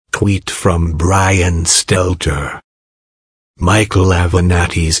tweet from Brian Stelter. Michael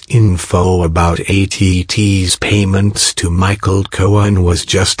Avenatti's info about AT&T's payments to Michael Cohen was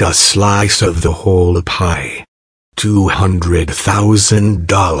just a slice of the whole pie.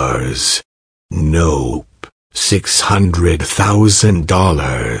 $200,000. Nope,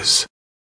 $600,000.